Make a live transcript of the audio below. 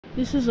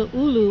This is a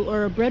ulu,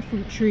 or a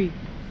breadfruit tree.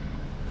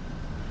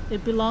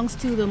 It belongs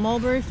to the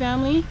mulberry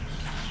family.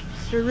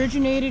 It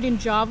originated in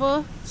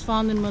Java. It's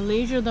found in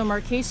Malaysia, the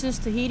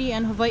Marquesas, Tahiti,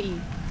 and Hawaii.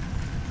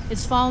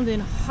 It's found in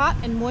hot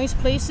and moist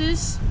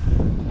places.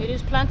 It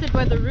is planted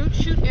by the root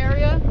shoot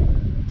area.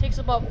 It takes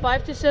about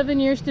 5 to 7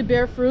 years to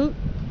bear fruit.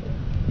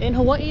 In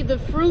Hawaii, the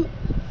fruit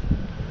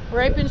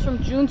ripens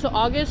from June to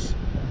August,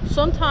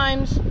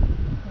 sometimes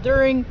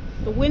during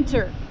the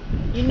winter.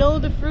 You know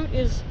the fruit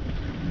is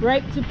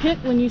ripe to pick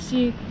when you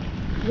see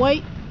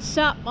white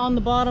sap on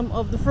the bottom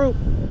of the fruit.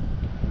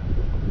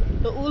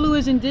 The ulu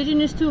is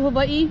indigenous to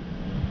Hawaii.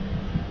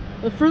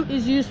 The fruit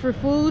is used for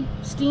food,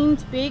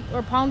 steamed, baked,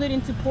 or pounded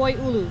into poi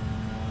ulu.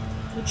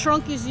 The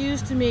trunk is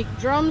used to make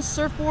drums,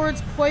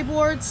 surfboards, poi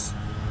boards.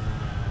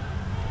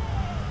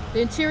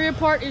 The interior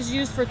part is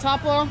used for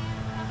tapa.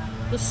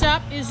 The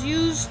sap is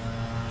used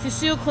to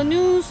seal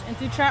canoes and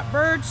to trap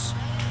birds.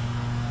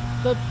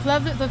 The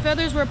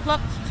feathers were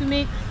plucked to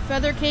make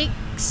feather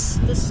cakes.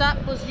 The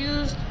sap was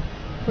used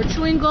for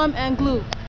chewing gum and glue.